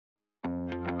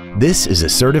This is a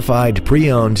certified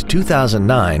pre-owned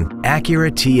 2009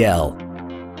 Acura TL.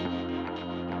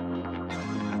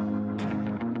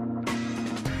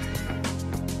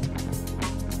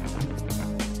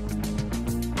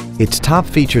 Its top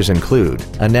features include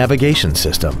a navigation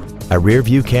system, a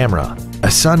rear-view camera, a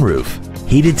sunroof,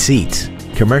 heated seats,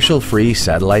 commercial-free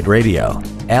satellite radio,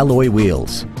 alloy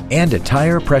wheels, and a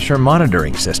tire pressure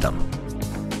monitoring system.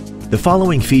 The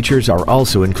following features are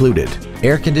also included: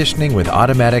 air conditioning with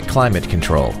automatic climate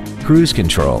control, cruise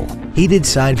control, heated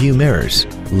side view mirrors,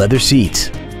 leather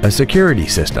seats, a security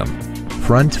system,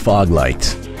 front fog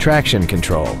lights, traction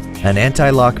control, an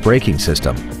anti-lock braking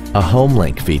system, a home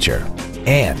link feature,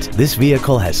 and this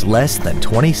vehicle has less than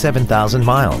 27,000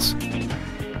 miles.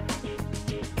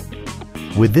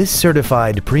 With this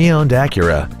certified pre-owned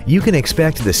Acura, you can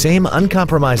expect the same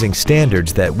uncompromising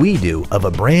standards that we do of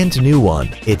a brand new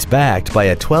one. It's backed by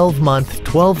a 12-month,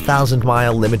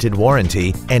 12,000-mile limited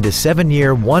warranty and a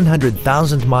 7-year,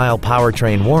 100,000-mile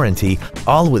powertrain warranty,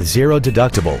 all with zero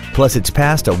deductible. Plus, it's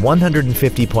passed a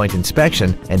 150-point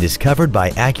inspection and is covered by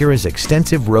Acura's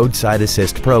extensive roadside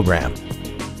assist program.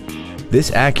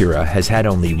 This Acura has had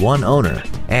only one owner,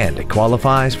 and it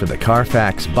qualifies for the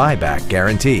Carfax buyback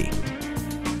guarantee.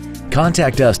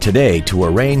 Contact us today to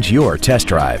arrange your test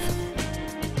drive.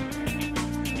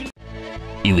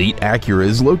 Elite Acura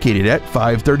is located at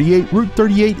 538 Route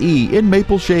 38E in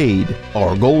Maple Shade.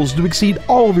 Our goal is to exceed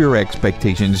all of your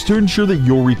expectations to ensure that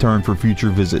you'll return for future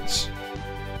visits.